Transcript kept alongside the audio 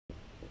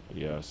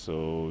Yeah,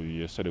 so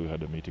yesterday we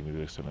had a meeting with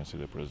His Excellency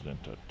the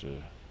President at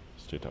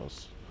State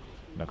House,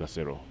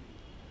 Nakasero,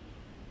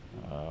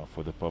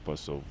 for the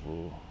purpose of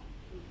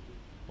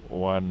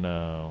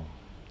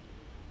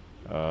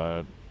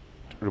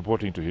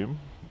reporting to him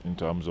in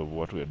terms of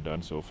what we had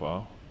done so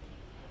far,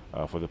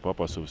 for the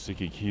purpose of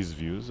seeking his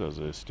views as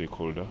a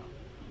stakeholder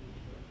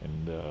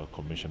in the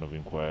Commission of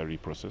Inquiry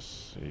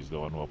process. He's the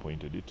one who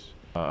appointed it.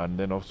 And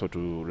then also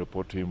to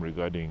report to him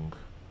regarding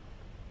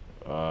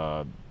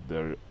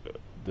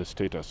the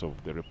status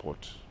of the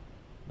report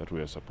that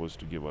we are supposed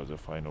to give as a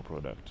final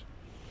product.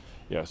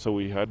 Yeah, so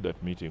we had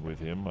that meeting with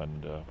him,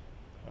 and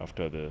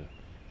after the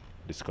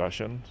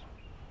discussion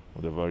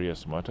of the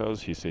various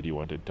matters, he said he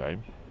wanted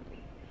time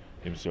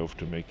himself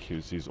to make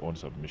his own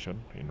submission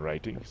in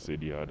writing. He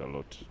said he had a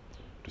lot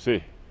to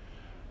say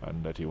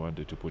and that he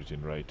wanted to put it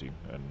in writing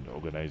and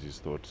organize his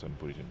thoughts and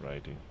put it in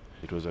writing.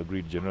 It was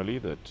agreed generally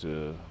that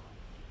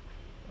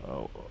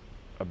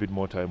a bit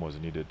more time was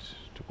needed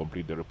to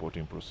complete the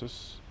reporting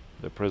process.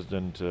 The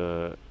President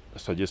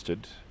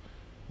suggested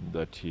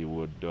that he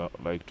would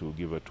like to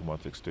give a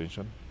 2-month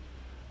extension,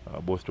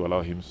 both to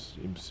allow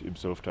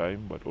himself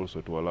time, but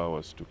also to allow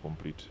us to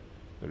complete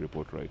the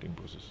report writing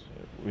process.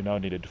 We now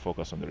needed to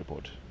focus on the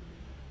report,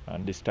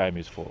 and this time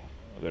is for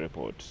the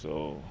report.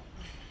 So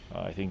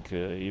I think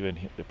even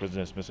the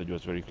President's message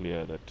was very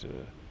clear that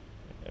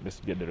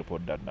let's get the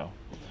report done now.